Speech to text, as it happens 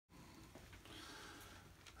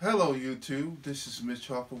Hello YouTube, this is Mitch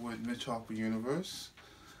Harper with Mitch Harper Universe.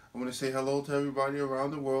 I want to say hello to everybody around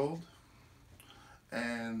the world,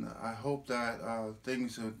 and I hope that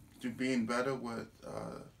things are being better with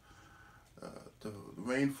the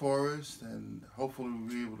rainforest, and hopefully we'll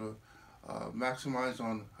be able to maximize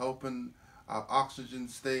on helping our oxygen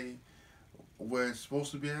stay where it's supposed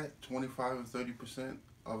to be at, 25 or 30%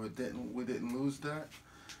 of it. We didn't lose that,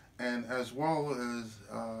 and as well as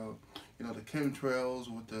the chemtrails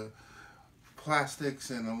with the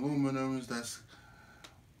plastics and aluminums that's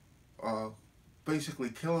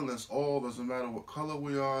basically killing us all. Doesn't matter what color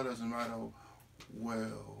we are, doesn't matter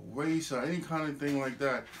where race or any kind of thing like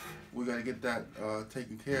that. We got to get that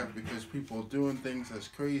taken care of, because people are doing things that's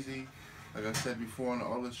crazy. Like I said before on the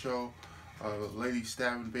other show, ladies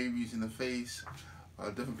stabbing babies in the face,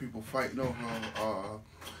 different people fighting over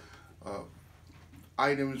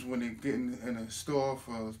items when they get in a store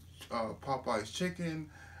for Popeye's chicken,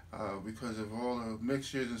 because of all the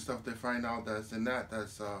mixtures and stuff they find out that's in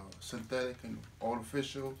that's synthetic and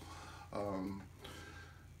artificial.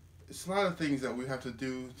 It's a lot of things that we have to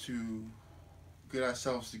do to get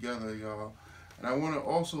ourselves together, y'all. And I want to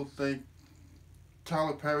also thank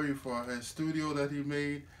Tyler Perry for his studio that he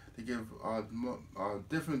made to give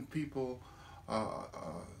different people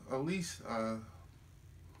at least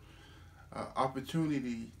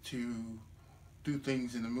opportunity to do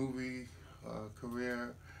things in the movie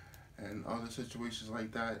career and other situations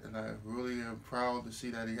like that. And I really am proud to see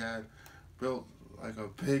that he had built like a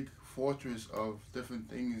big fortress of different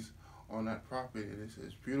things on that property. And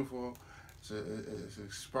it's beautiful. It's an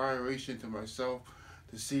inspiration to myself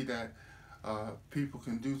to see that people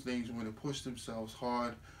can do things when they push themselves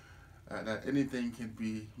hard, that anything can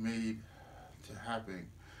be made to happen.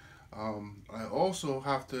 I also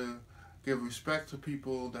have to give respect to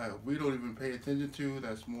people that we don't even pay attention to,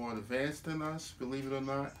 that's more advanced than us, believe it or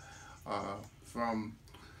not. From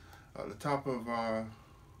the top of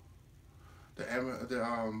the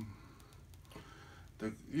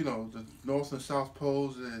north and south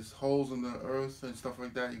poles, there's holes in the earth and stuff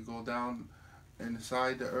like that. You go down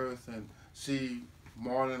inside the earth and see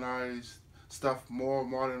modernized stuff, more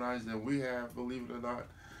modernized than we have, believe it or not.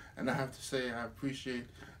 And I have to say, I appreciate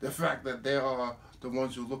the fact that they are the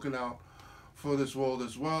ones who are looking out for this world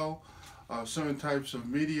as well. Certain types of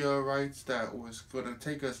media rights that was going to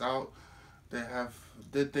take us out, they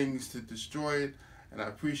did things to destroy it, and I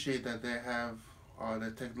appreciate that they have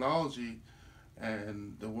the technology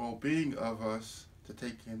and the well-being of us to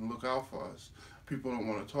take and look out for us. People don't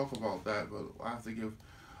want to talk about that, but I have to give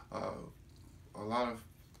a lot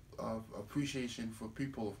of appreciation for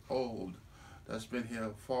people of old that's been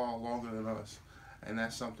here far longer than us, and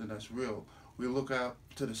that's something that's real. We look out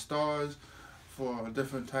to the stars for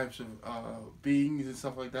different types of beings and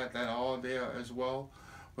stuff like that are all there as well.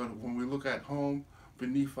 But when we look at home,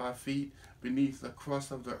 beneath our feet, beneath the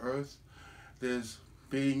crust of the earth, there's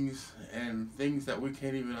beings and things that we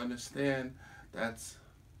can't even understand that's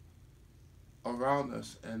around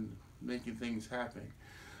us and making things happen.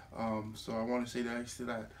 So I want to say thanks to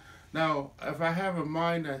that. Now, if I have a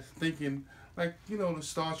mind that's thinking, like, the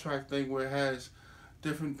Star Trek thing where it has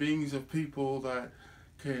different beings of people that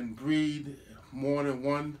can breed more than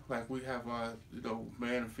one, like we have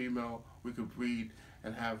man and female, we could breed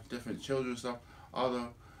and have different children and stuff. A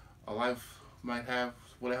life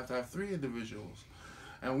would have to have 3 individuals.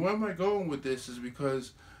 And where am I going with this is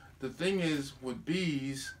because the thing is, with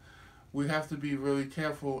bees, we have to be really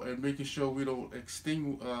careful and making sure we don't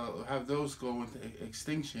have those go into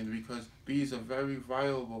extinction, because bees are very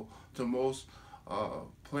valuable to most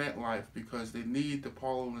plant life, because they need the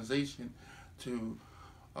pollination to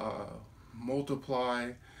multiply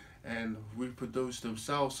and reproduce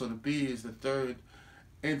themselves. So the bee is the third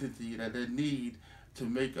entity that they need to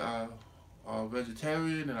make our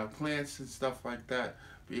vegetarian and our plants and stuff like that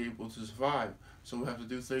be able to survive. So we have to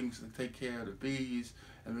do things to take care of the bees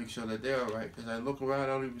and make sure that they're alright. Because I look around, I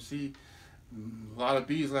don't even see a lot of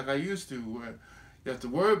bees like I used to, where you have to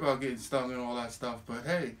worry about getting stung and all that stuff. But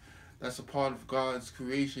hey, that's a part of God's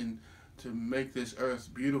creation to make this earth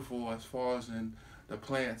beautiful as far as in the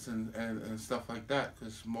plants and stuff like that,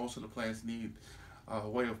 because most of the plants need a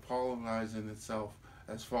way of pollinizing itself,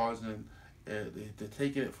 as far as in they're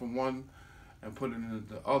taking it from one and putting it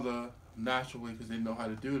into the other naturally, because they know how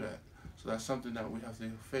to do that. So that's something that we have to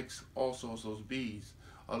fix also, is those bees.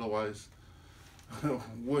 Otherwise,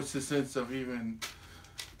 what's the sense of even,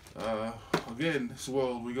 again, this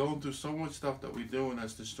world, we're going through so much stuff that we're doing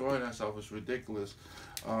that's destroying ourselves. It's ridiculous.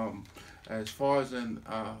 As far as in,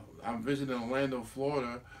 I'm visiting Orlando,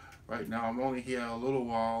 Florida right now. I'm only here a little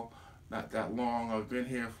while not that long. I've been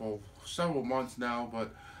here for several months now,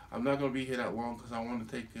 but I'm not going to be here that long because I want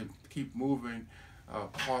to take and keep moving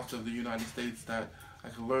parts of the United States that I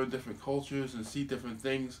can learn different cultures and see different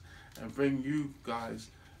things and bring you guys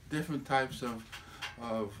different types of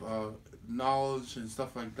knowledge and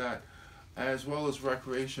stuff like that, as well as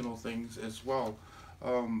recreational things as well.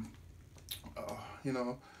 Um, uh, you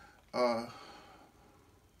know, uh,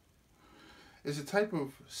 it's a type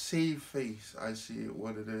of save face. I see it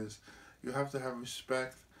what it is. You have to have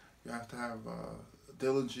respect. You have to have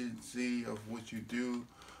diligency of what you do,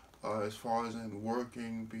 as far as in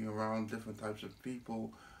working, being around different types of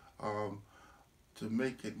people, um, to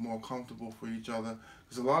make it more comfortable for each other.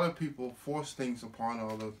 Because a lot of people force things upon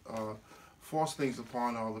all the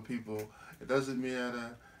people. It doesn't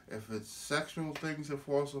matter if it's sexual things that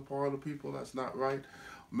force upon the people. That's not right.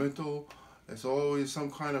 Mental. It's always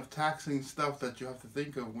some kind of taxing stuff that you have to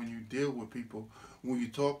think of when you deal with people, when you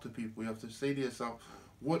talk to people. You have to say to yourself,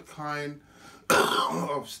 what kind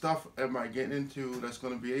of stuff am I getting into that's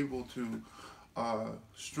going to be able to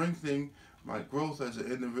strengthen my growth as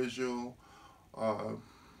an individual, uh,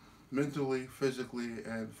 mentally, physically,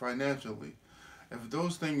 and financially. If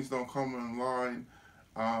those things don't come in line,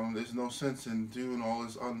 there's no sense in doing all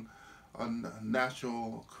this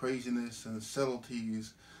unnatural craziness and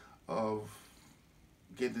subtleties of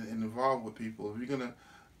getting involved with people. If you're gonna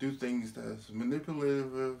do things that's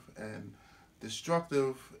manipulative and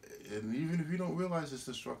destructive, and even if you don't realize it's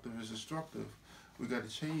destructive. We got to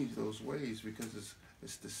change those ways because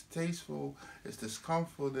it's distasteful, it's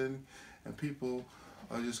discomforting, and people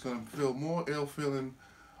are just gonna feel more ill feeling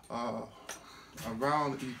uh,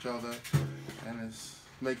 around each other, and it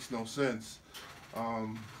makes no sense.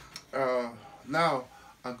 Um, uh, Now,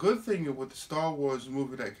 a good thing with the Star Wars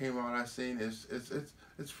movie that came out, I seen is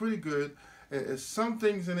it's pretty good. It's some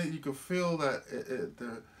things in it you can feel that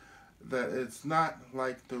that it's not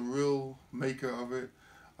like the real maker of it.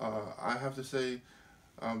 I have to say,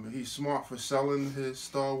 he's smart for selling his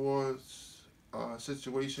Star Wars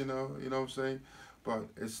situation, you know what I'm saying? But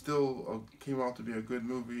it still came out to be a good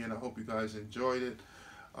movie, and I hope you guys enjoyed it.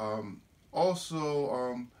 Um,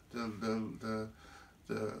 Also, the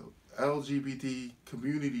LGBT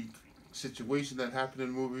community situation that happened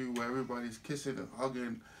in the movie where everybody's kissing and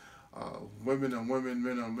hugging, women and women,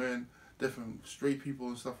 men and men, different straight people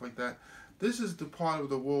and stuff like that. This is the part of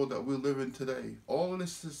the world that we live in today. All of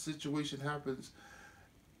this situation happens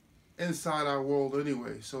inside our world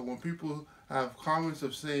anyway. So when people have comments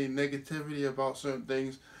of saying negativity about certain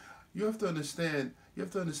things, you have to understand. You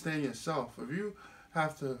have to understand yourself. If you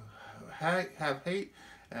have to have hate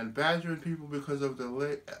and badgering people because of the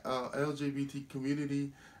LGBT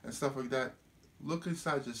community and stuff like that, look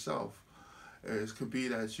inside yourself. It could be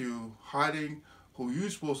that you hiding who you're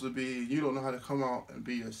supposed to be, and you don't know how to come out and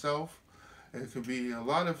be yourself. It could be a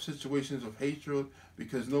lot of situations of hatred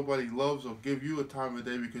because nobody loves or give you a time of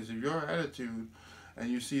day because of your attitude, and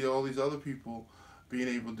you see all these other people being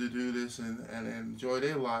able to do this and enjoy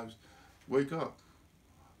their lives. Wake up.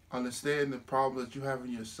 Understand the problem that you have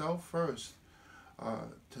in yourself first,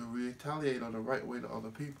 to retaliate on the right way to other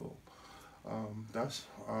people. That's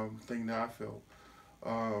thing that I feel.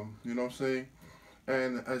 You know what I'm saying?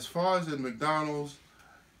 And as far as in McDonald's,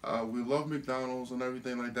 we love McDonald's and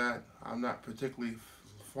everything like that. I'm not particularly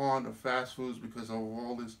fond of fast foods because of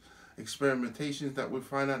all these experimentations that we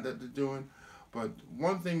find out that they're doing. But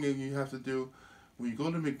one thing that you have to do when you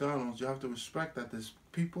go to McDonald's, you have to respect that there's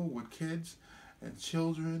people with kids and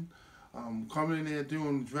children coming in there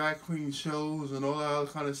doing drag queen shows and all that other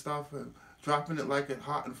kind of stuff and dropping it like it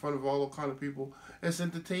hot in front of all the kind of people. It's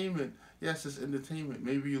entertainment. Yes, it's entertainment.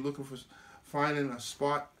 Maybe you're looking for finding a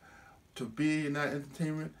spot to be in that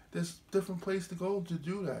entertainment. There's different place to go to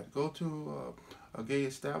do that. Go to a gay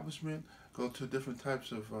establishment. Go to different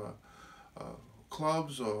types of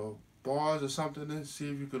clubs or bars or something and see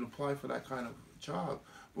if you could apply for that kind of job.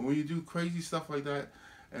 But when you do crazy stuff like that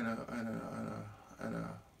in a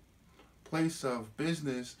place of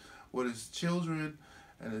business where there's children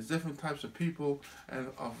and there's different types of people and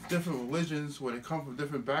of different religions where they come from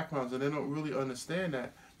different backgrounds and they don't really understand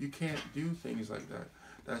that, you can't do things like that.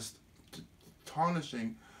 That's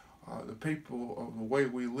tarnishing the people of the way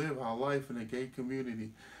we live our life in the gay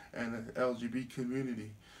community and the LGBT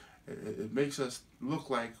community. It makes us look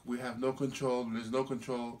like we have no control. There's no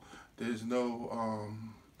control. There's no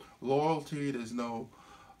loyalty. There's no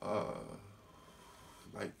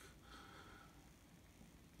like,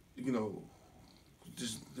 you know,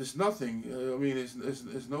 there's nothing. I mean,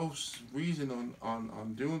 there's no reason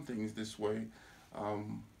on doing things this way.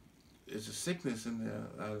 It's a sickness in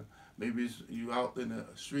there. Maybe it's you out in the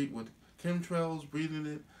street with chemtrails, breathing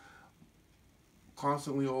it.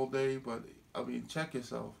 constantly all day, but I mean, check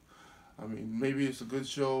yourself. I mean, maybe it's a good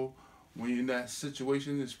show when you're in that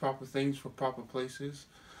situation. There's proper things for proper places.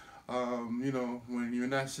 When you're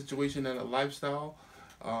in that situation and a lifestyle,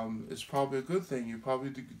 it's probably a good thing. You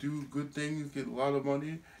probably do good things, get a lot of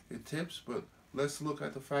money, get tips, but let's look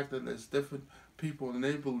at the fact that there's different people and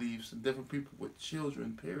their beliefs and different people with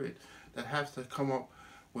children, period, that have to come up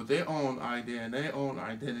with their own idea and their own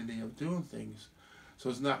identity of doing things. So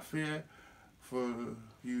it's not fair for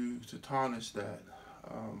you to tarnish that.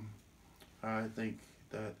 I think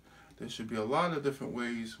that there should be a lot of different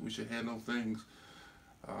ways we should handle things.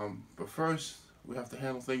 But first, we have to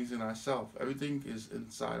handle things in ourselves. Everything is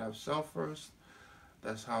inside ourselves first.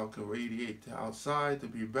 That's how it can radiate to outside to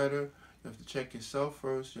be better. You have to check yourself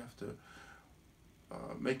first. You have to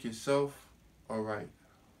make yourself all right.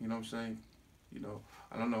 You know what I'm saying?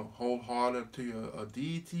 I don't know, hold harder to your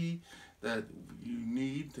deity that you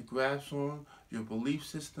need to grasp on, your belief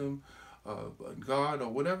system, God, or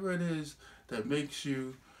whatever it is that makes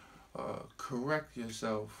you correct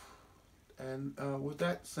yourself. And with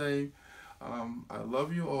that saying, I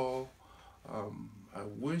love you all. I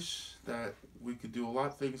wish that we could do a lot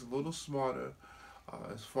of things a little smarter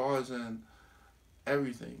as far as in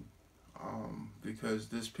everything. Because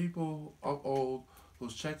there's people of old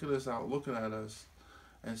who's checking us out, looking at us,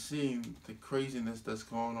 and seeing the craziness that's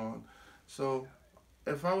going on. So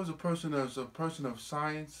if I was a person that's a person of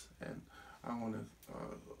science and I want to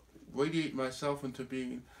radiate myself into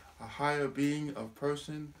being a higher being of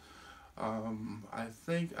person, I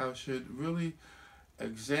think I should really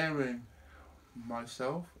examine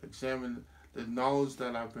myself, examine the knowledge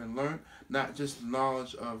that I've been learned, not just the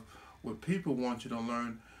knowledge of what people want you to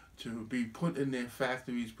learn, to be put in their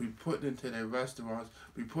factories, be put into their restaurants,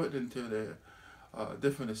 be put into their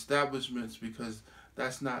different establishments, because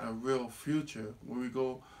that's not a real future. When we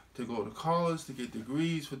go to college to get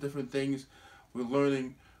degrees for different things, we're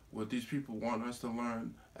learning what these people want us to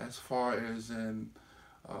learn as far as in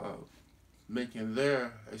making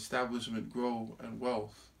their establishment grow and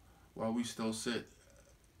wealth while we still sit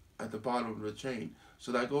at the bottom of the chain.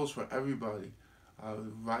 So that goes for everybody,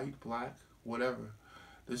 white, black, whatever.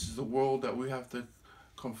 This is the world that we have to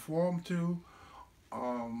conform to,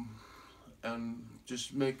 and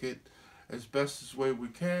just make it as best as way we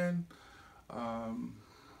can. I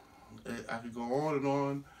could go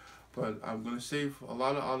on, but I'm going to save a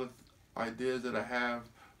lot of other ideas that I have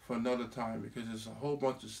for another time, because there's a whole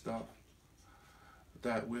bunch of stuff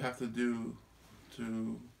that we have to do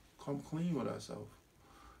to come clean with ourselves.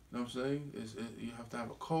 You know what I'm saying? You have to have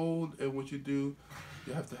a code in what you do.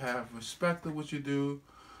 You have to have respect of what you do.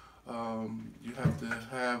 You have to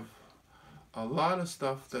have a lot of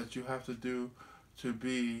stuff that you have to do to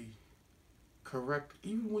be correct,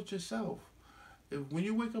 even with yourself. When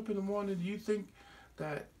you wake up in the morning, do you think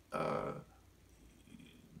that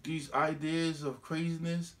these ideas of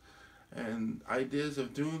craziness and ideas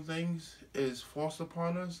of doing things is forced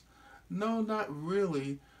upon us? No, not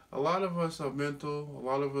really. A lot of us are mental. A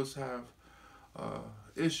lot of us have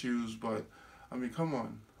issues, but I mean, come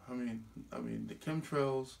on. I mean, the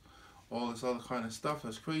chemtrails, all this other kind of stuff,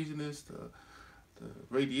 that's craziness. The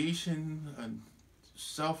radiation and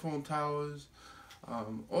cell phone towers,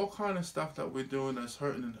 all kind of stuff that we're doing that's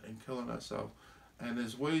hurting and killing ourselves. And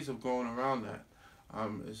there's ways of going around that.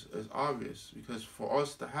 It's obvious, because for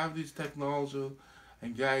us to have these technology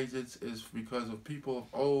and gadgets is because of people of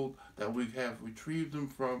old that we have retrieved them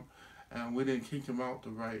from, and we didn't kick them out the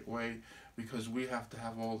right way, because we have to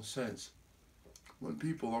have all the sense. When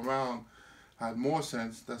people around had more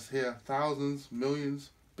sense, that's here thousands, millions,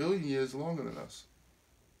 billion years longer than us.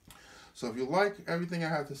 So if you like everything I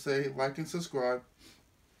have to say, like and subscribe.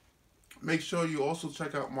 Make sure you also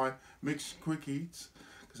check out my Mitch Quick Eats,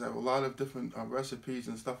 because I have a lot of different recipes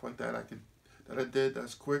and stuff like that I did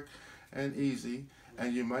that's quick and easy,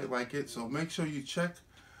 and you might like it. So make sure you check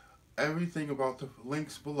everything about the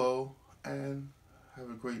links below, and have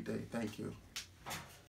a great day. Thank you.